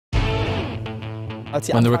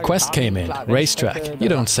When the request came in, racetrack, you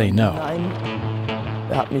don't say no.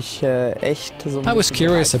 I was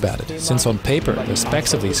curious about it, since on paper the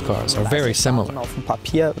specs of these cars are very similar.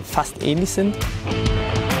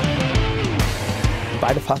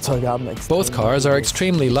 Both cars are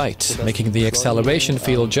extremely light, making the acceleration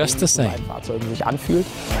feel just the same.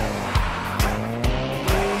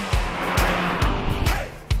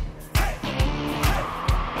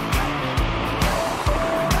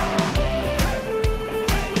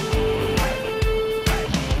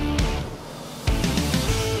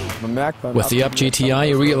 With the Up GTI,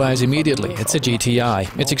 you realize immediately it's a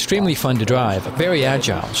GTI. It's extremely fun to drive, very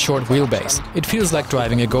agile, short wheelbase. It feels like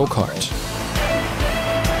driving a go-kart.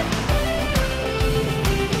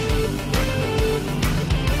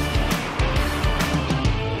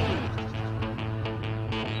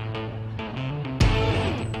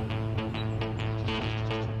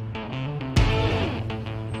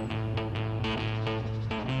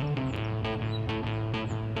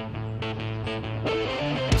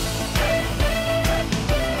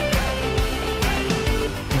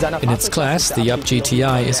 In its class, the Up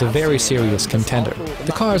GTI is a very serious contender.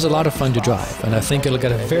 The car is a lot of fun to drive, and I think it'll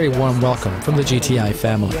get a very warm welcome from the GTI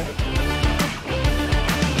family.